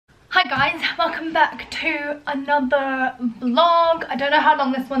Hi guys, welcome back to another vlog. I don't know how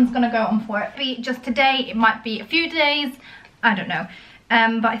long this one's gonna go on for. It'll be just today, it might be a few days, I don't know.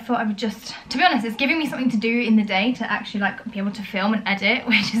 But I thought I would just, to be honest, it's giving me something to do in the day to actually like be able to film and edit,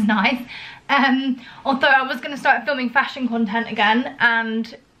 which is nice. Although I was gonna start filming fashion content again,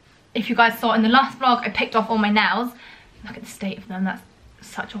 and if you guys saw in the last vlog, I picked off all my nails. Look at the state of them, that's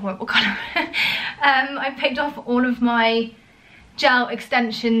such a horrible colour. I picked off all of my gel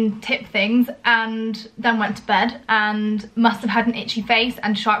extension tip things and then went to bed and must have had an itchy face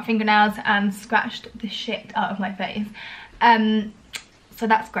and sharp fingernails and scratched the shit out of my face. So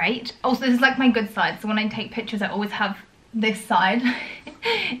that's great. Also, this is like my good side, so when I take pictures I always have this side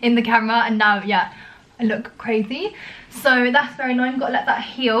in the camera, and now, yeah, I look crazy. So that's very annoying, gotta let that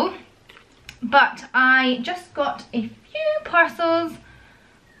heal. But I just got a few parcels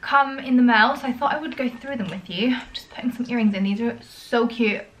come in the mail, so I thought I would go through them with you. I'm just putting some earrings in. These are so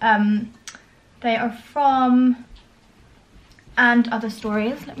cute. They are from And Other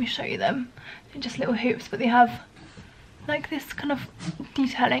Stories. Let me show you them. They're just little hoops, but they have like this kind of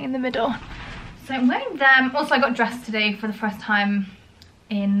detailing in the middle. So I'm wearing them. Also, I got dressed today for the first time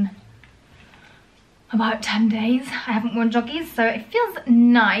in about 10 days. I haven't worn joggies, so it feels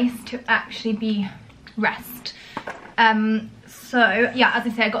nice to actually be dressed. So yeah, as I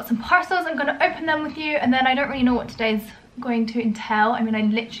say, I got some parcels. I'm gonna open them with you, and then I don't really know what today's going to entail. I mean, I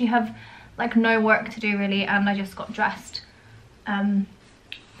literally have like no work to do really, and I just got dressed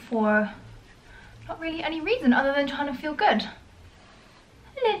for not really any reason other than trying to feel good.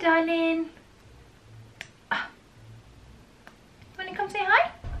 Hello, darling. Wanna come say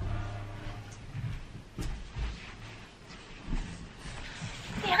hi?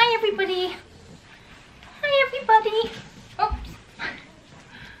 Say hi, everybody. Hi, everybody. Oops.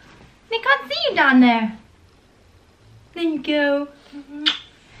 They can't see you down there. There you go.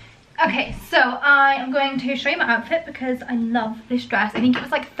 Okay, so I am going to show you my outfit because I love this dress. I think it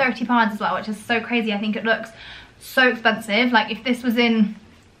was like £30 as well, which is so crazy. I think it looks so expensive. Like if this was in,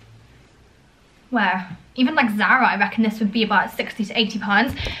 where? Even like Zara, I reckon this would be about 60 to 80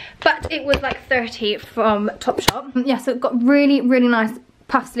 pounds. But it was like 30 from Topshop. Yeah, so it got really, really nice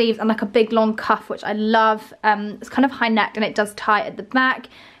puff sleeves and like a big long cuff, which I love. It's kind of high necked and it does tie at the back.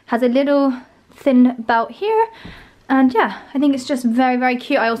 Has a little thin belt here. And yeah, I think it's just very, very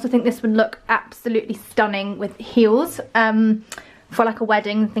cute. I also think this would look absolutely stunning with heels for like a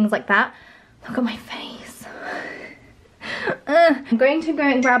wedding and things like that. Look at my face. I'm going to go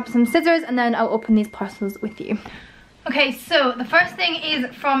and grab some scissors and then I'll open these parcels with you. Okay, so the first thing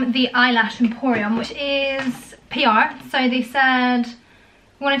is from the Eyelash Emporium, which is PR. So they said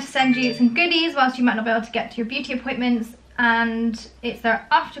we wanted to send you some goodies whilst you might not be able to get to your beauty appointments. And it's their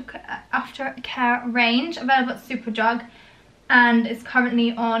aftercare range, available at Superdrug, and it's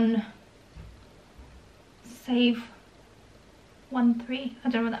currently on Save 13. I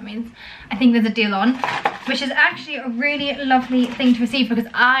don't know what that means. I think there's a deal on, which is actually a really lovely thing to receive because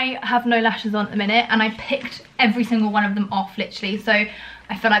I have no lashes on at the minute and I picked every single one of them off literally, so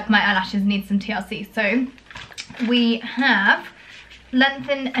I feel like my eyelashes need some TLC. So we have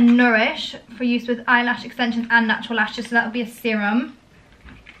Lengthen and Nourish for use with eyelash extensions and natural lashes, so that would be a serum.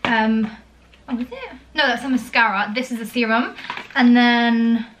 Oh, is it? No, that's a mascara. This is a serum. And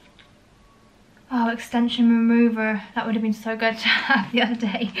then, oh, extension remover. That would have been so good to have the other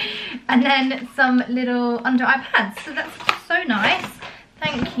day. And then some little under eye pads. So that's so nice.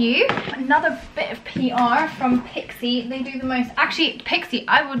 Thank you. Another bit of PR from Pixi. They do the most. Actually, Pixi,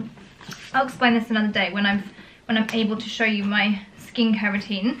 I'll explain this another day when I'm able to show you my skincare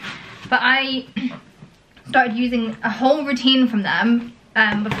routine. But I started using a whole routine from them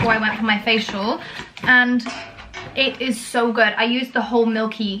before I went for my facial, and it is so good. I used the whole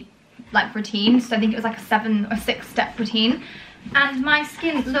milky like routine, so I think it was like a 7 or 6 step routine, and my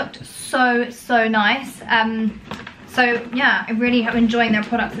skin looked so nice. So yeah, I really am enjoying their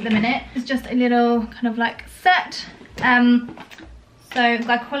products at the minute. It's just a little kind of like set. So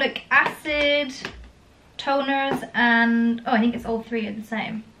glycolic acid, toners, and oh, I think it's all three are the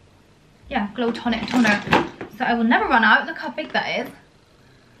same. Yeah, glow tonic toner. So I will never run out. Look how big that is.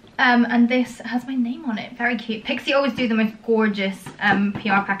 And this has my name on it. Very cute. Pixi always do the most gorgeous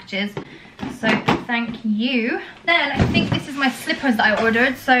PR packages, so thank you. Then I think this is my slippers that I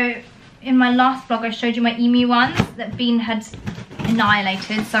ordered. So in my last vlog I showed you my emu ones that Bean had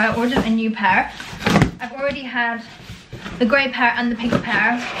annihilated, so I ordered a new pair. I've already had the grey pair and the pink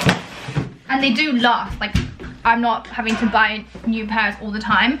pair, and they do last. Like, I'm not having to buy new pairs all the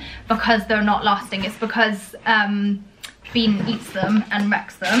time because they're not lasting. It's because Bean eats them and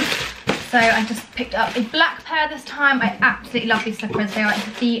wrecks them. So I just picked up a black pair this time. I absolutely love these slippers. They are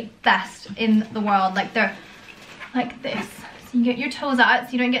the best in the world. Like, they're like this. So you get your toes out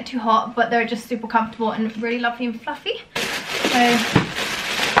so you don't get too hot, but they're just super comfortable and really lovely and fluffy. So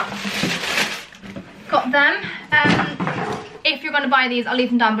got them. If you're going to buy these, I'll leave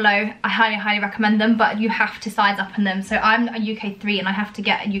them down below. I highly recommend them, but you have to size up in them. So I'm a UK 3 and I have to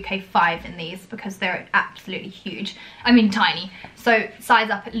get a UK 5 in these because they're absolutely huge. I mean tiny. So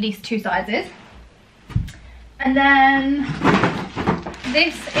size up at least 2 sizes. And then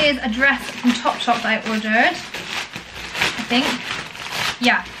this is a dress from Topshop that I ordered, I think.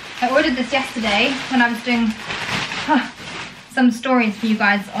 Yeah, I ordered this yesterday when I was doing some stories for you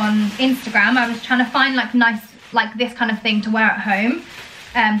guys on Instagram. I was trying to find like nice, like this kind of thing to wear at home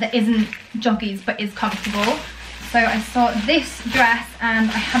that isn't joggies but is comfortable. So I saw this dress and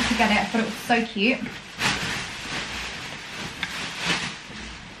I had to get it. I thought it was so cute.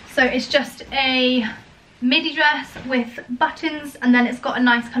 So it's just a midi dress with buttons, and then it's got a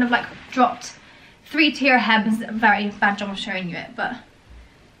nice kind of like dropped 3-tier hem. It's a very bad job of showing you it, but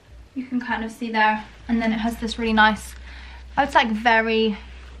you can kind of see there. And then it has this really nice, I would say like very,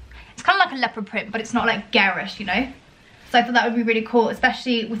 it's kind of like a leopard print, but it's not like garish, you know. So I thought that would be really cool,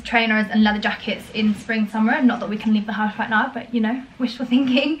 especially with trainers and leather jackets in spring, summer. Not that we can leave the house right now, but you know, wishful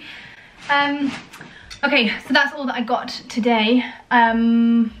thinking. Okay, so that's all that I got today.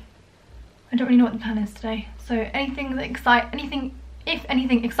 I don't really know what the plan is today. So if anything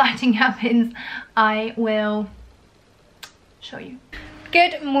exciting happens, I will show you.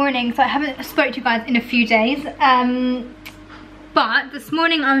 Good morning. So I haven't spoke to you guys in a few days. But this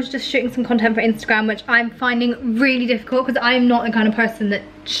morning I was just shooting some content for Instagram, which I'm finding really difficult because I'm not the kind of person that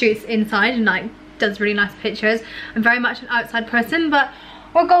shoots inside and like does really nice pictures. I'm very much an outside person, but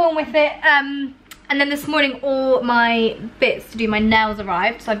we're going with it. And then this morning all my bits to do my nails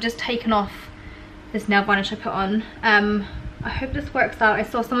arrived, so I've just taken off this nail varnish I put on. I hope this works out. I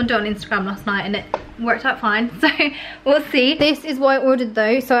saw someone do it on Instagram last night and it worked out fine, so we'll see. This is what I ordered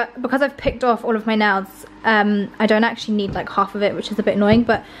though. So because I've picked off all of my nails, I don't actually need like half of it, which is a bit annoying,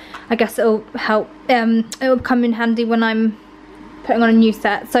 but I guess it'll help. It'll come in handy when I'm putting on a new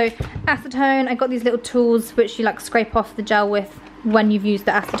set. So acetone, I got these little tools which you like scrape off the gel with when you've used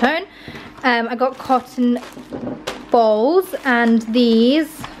the acetone. I got cotton balls, and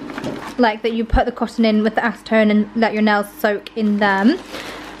these like that you put the cotton in with the acetone and let your nails soak in them,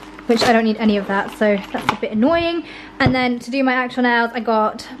 which I don't need any of that, so that's a bit annoying. And then to do my actual nails, I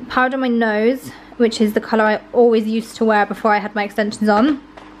got powder on my nose, which is the colour I always used to wear before I had my extensions on.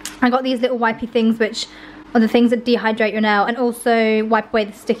 I got these little wipey things which are the things that dehydrate your nail and also wipe away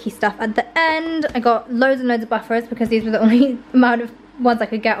the sticky stuff at the end. I got loads and loads of buffers because these were the only amount of ones I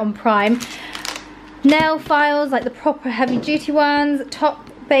could get on Prime. Nail files, like the proper heavy duty ones, top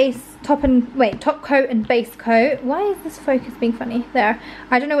coat and base coat. Why is this focus being funny? There.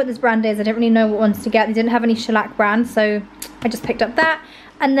 I don't know what this brand is. I didn't really know what ones to get. They didn't have any shellac brand, so I just picked up that.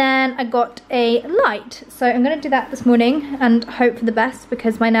 And then I got a light. So I'm going to do that this morning and hope for the best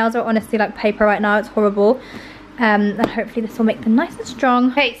because my nails are honestly like paper right now. It's horrible. And hopefully this will make them nice and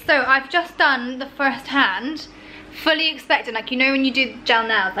strong. Okay, so I've just done the first hand. Fully expecting, like, you know when you do gel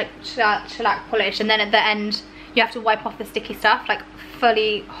nails, like shellac polish, and then at the end you have to wipe off the sticky stuff, like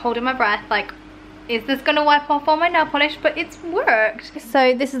fully holding my breath, like, is this gonna wipe off all my nail polish? But it's worked.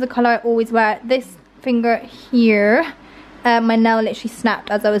 So this is the colour I always wear. This finger here, my nail literally snapped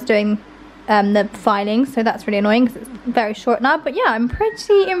as I was doing the filing, so that's really annoying because it's very short now. But yeah, I'm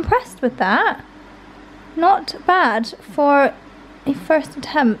pretty impressed with that. Not bad for a first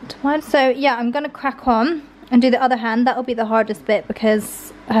attempt. So yeah, I'm gonna crack on and do the other hand. That'll be the hardest bit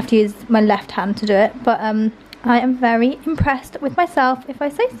because I have to use my left hand to do it. But I am very impressed with myself, if I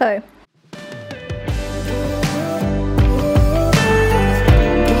say so.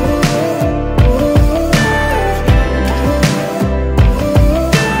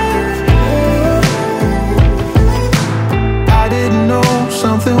 I didn't know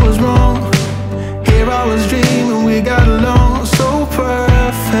something was wrong. Here I was dreaming we got along so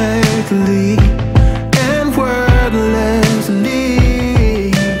perfectly.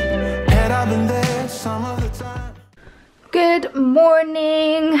 Good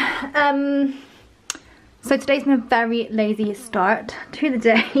morning. So today's been a very lazy start to the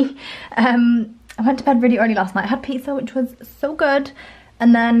day. I went to bed really early last night. I had pizza, which was so good,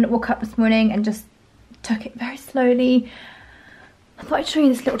 and then woke up this morning and just took it very slowly. I thought I'd show you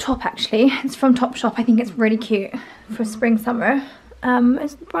this little top actually. It's from Topshop. I think it's really cute for spring, summer.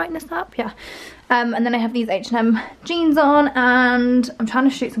 Is the brightness up? Yeah. And then I have these H&M jeans on, and I'm trying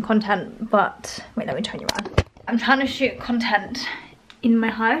to shoot some content, but wait, let me turn you around. I'm trying to shoot content in my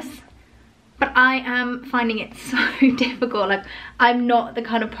house, But I am finding it so difficult. Like, I'm not the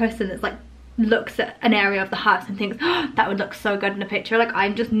kind of person that's like looks at an area of the house and thinks, oh, that would look so good in a picture. Like,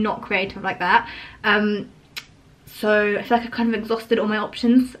 I'm just not creative like that. So I feel like I've kind of exhausted all my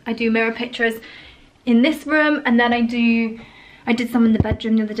options. I do mirror pictures in this room, and then I did some in the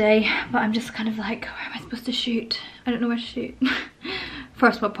bedroom the other day, but I'm just kind of like, where am I supposed to shoot? I don't know where to shoot.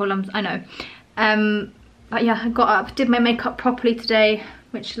 First world problems, I know. But yeah, I got up, did my makeup properly today,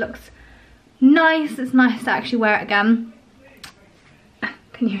 which looks nice. It's nice to actually wear it again.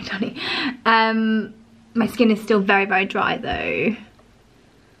 Can you hear me, Johnny? My skin is still very, very dry though.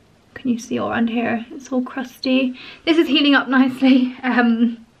 Can you see all around here? It's all crusty. This is healing up nicely.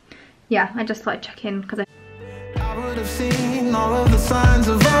 Yeah, I just thought I'd check in because I would have seen all of the signs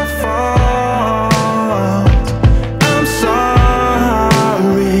of our fault. I'm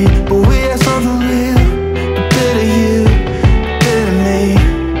sorry, but we had something real. A bit of you, a bit of me.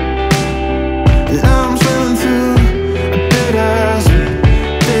 And now I'm swimming through a bitter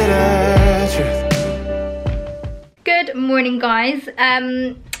truth. Good morning, guys.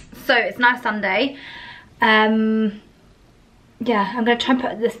 So it's now Sunday. Yeah, I'm gonna try and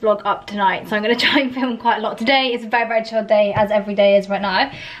put this vlog up tonight, so I'm gonna try and film quite a lot today. It's a very, very chill day, as every day is right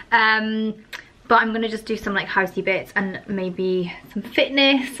now. But I'm gonna just do some like housey bits and maybe some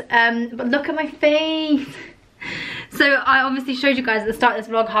fitness. But look at my face. So I obviously showed you guys at the start of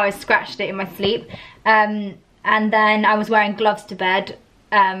this vlog how I scratched it in my sleep. And then I was wearing gloves to bed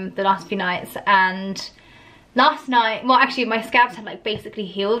the last few nights, and last night, well actually my scabs had like basically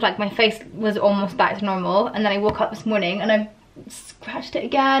healed, like my face was almost back to normal, and then I woke up this morning and I scratched it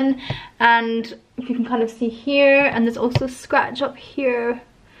again, and you can kind of see here, and there's also a scratch up here.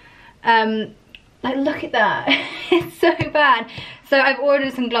 Like, look at that. It's so bad. So I've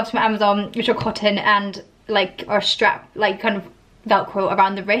ordered some gloves from Amazon, which are cotton and like are strapped, like kind of velcro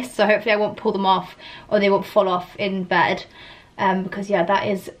around the wrist, so hopefully I won't pull them off or they won't fall off in bed, because yeah, that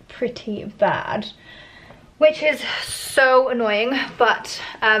is pretty bad, which is so annoying. But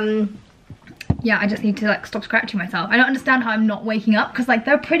yeah, I just need to like stop scratching myself. I don't understand how I'm not waking up, because like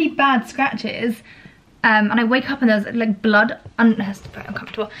they're pretty bad scratches, and I wake up and there's like blood, that's very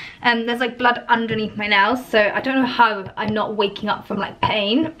uncomfortable, there's like blood underneath my nails, so I don't know how I'm not waking up from like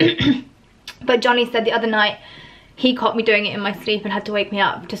pain. But Johnny said the other night he caught me doing it in my sleep and had to wake me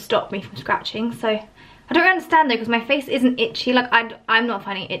up to stop me from scratching. So I don't understand though, because my face isn't itchy. Like, I'm not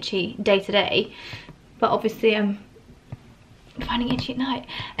finding it itchy day to day, but obviously I'm finding itchy at night.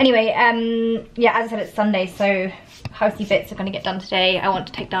 Anyway, yeah, as I said, it's Sunday, so housey bits are going to get done today. I want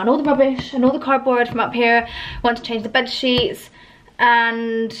to take down all the rubbish and all the cardboard from up here. I want to change the bed sheets,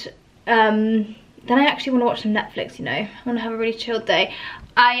 and then I actually want to watch some Netflix, you know. I want to have a really chilled day.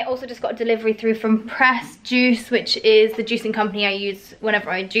 I also just got a delivery through from Press Juice, which is the juicing company I use whenever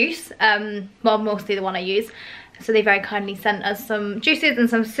I juice. Well, mostly the one I use. So they very kindly sent us some juices and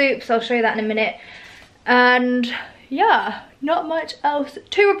some soups. I'll show you that in a minute. And yeah, not much else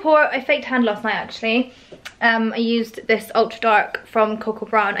to report. I faked tan last night actually. I used this Ultra Dark from Cocoa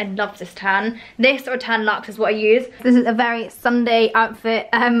Brown. I love this tan. This or Tan Luxe is what I use. This is a very Sunday outfit.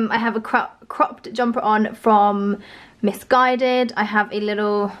 I have a cropped jumper on from Misguided. I have a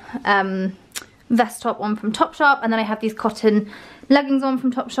little vest top on from Topshop, and then I have these cotton leggings on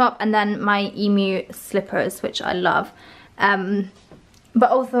from Topshop, and then my emu slippers, which I love. But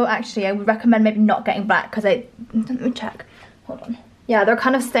also, actually, I would recommend maybe not getting black, because let me check. Hold on. Yeah, they're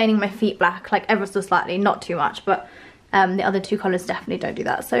kind of staining my feet black, like ever so slightly, not too much, but the other two colours definitely don't do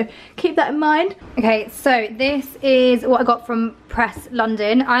that, so keep that in mind. Okay, so this is what I got from Press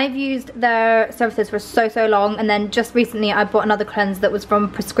London. I've used their services for so long, and then just recently I bought another cleanse that was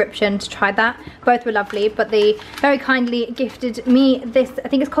from Prescription to try that. Both were lovely, but they very kindly gifted me this, I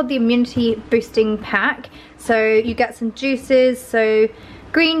think it's called the Immunity Boosting Pack. So you get some juices, so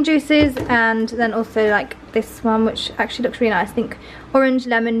green juices, and then also like this one, which actually looks really nice. I think orange,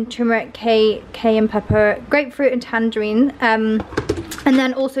 lemon, turmeric, cayenne pepper, grapefruit and tangerine, and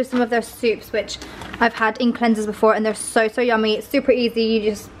then also some of their soups, which I've had in cleansers before, and they're so yummy. It's super easy. You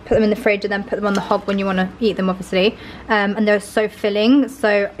just put them in the fridge and then put them on the hob when you want to eat them, obviously, and they're so filling.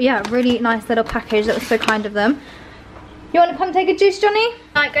 So yeah, really nice little package. That was so kind of them. You want to come take a juice, Johnny?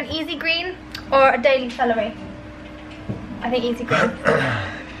 Like an easy green or a daily celery? I think easy green.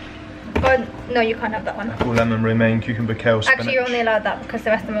 Or no, you can't have that one. Apple, lemon, romaine, cucumber, kale, spinach. Actually, you're only allowed that because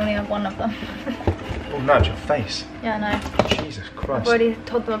the rest of them only have one of them. Oh no, it's your face. Yeah, I know. Jesus Christ. I've already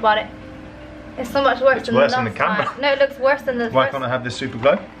told them about it. It's so much worse than the last camera. time. No, it looks worse than the Why can't I have this super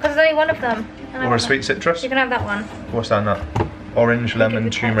glow? Because there's only one of them. Or a sweet citrus? You can have that one. What's that nut? Orange, lemon,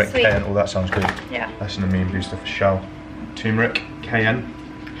 turmeric, cayenne. Oh, that sounds good. Yeah. That's an immune booster for sure. Turmeric, cayenne.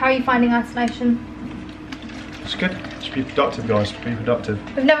 How are you finding isolation? It's good. Just be productive, guys. Be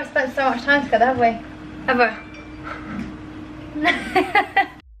productive. We've never spent so much time together, have we? Ever.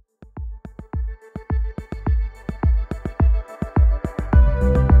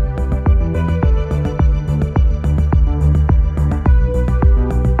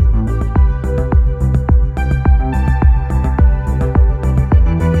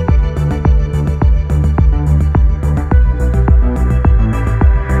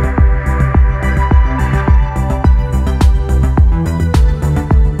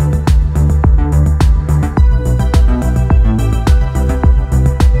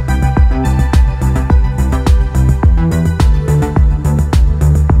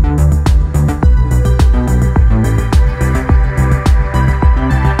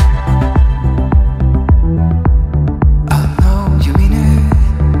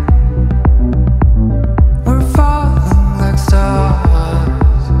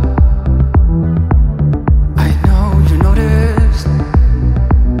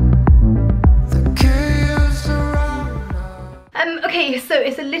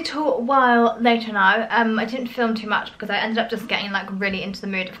 While later now, I didn't film too much because I ended up just getting like really into the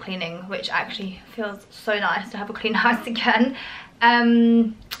mood of cleaning, which actually feels so nice to have a clean house again.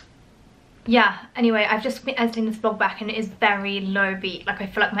 Yeah, anyway, I've just been editing this vlog back and it is very low beat. Like I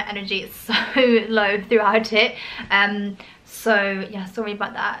feel like my energy is so low throughout it. So yeah, sorry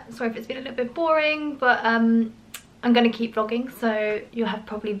about that. Sorry if it's been a little bit boring, but I'm gonna keep vlogging, so you'll have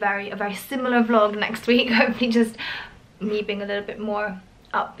probably a very similar vlog next week. Hopefully just me being a little bit more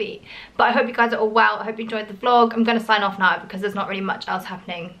upbeat. But I hope you guys are all well. I hope you enjoyed the vlog. I'm going to sign off now because there's not really much else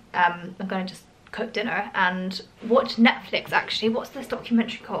happening. I'm going to just cook dinner and watch Netflix actually. What's this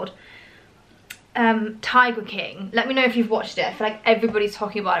documentary called? Tiger King. Let me know if you've watched it. I feel like everybody's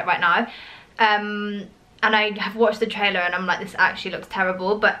talking about it right now. And I have watched the trailer and I'm like, this actually looks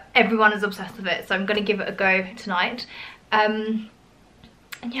terrible, but everyone is obsessed with it, so I'm going to give it a go tonight. And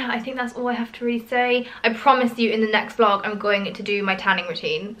yeah, I think that's all I have to really say. I promise you in the next vlog I'm going to do my tanning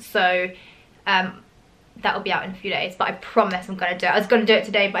routine, so that will be out in a few days, but I promise I'm going to do it. I was going to do it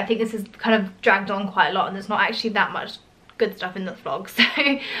today, but I think this has kind of dragged on quite a lot and there's not actually that much good stuff in this vlog, so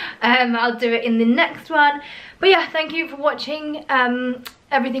I'll do it in the next one. But yeah, thank you for watching.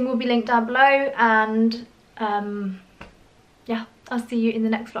 Everything will be linked down below, and yeah, I'll see you in the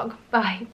next vlog. Bye.